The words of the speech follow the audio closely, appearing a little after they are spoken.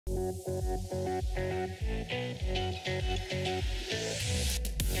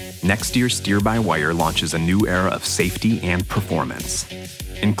Nexteer Steer-by-Wire launches a new era of safety and performance,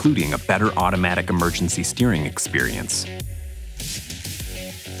 including a better automatic emergency steering experience.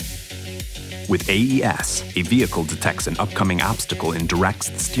 With AES, a vehicle detects an upcoming obstacle and directs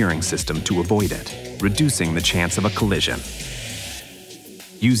the steering system to avoid it, reducing the chance of a collision.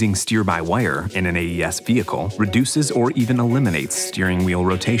 Using steer-by-wire in an AES vehicle reduces or even eliminates steering wheel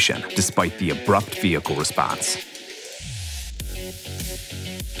rotation, despite the abrupt vehicle response,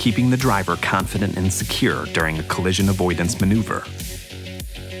 keeping the driver confident and secure during a collision avoidance maneuver.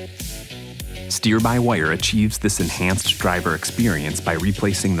 Steer-by-Wire achieves this enhanced driver experience by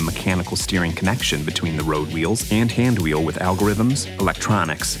replacing the mechanical steering connection between the road wheels and hand wheel with algorithms,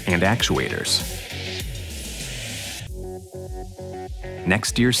 electronics, and actuators.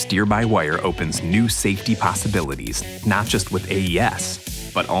 Nexteer Steer-by-Wire opens new safety possibilities, not just with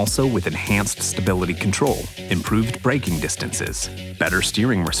AES, but also with enhanced stability control, improved braking distances, better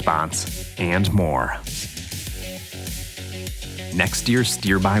steering response, and more. Nexteer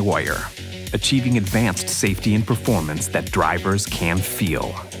Steer-by-Wire, achieving advanced safety and performance that drivers can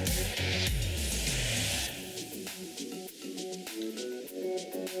feel.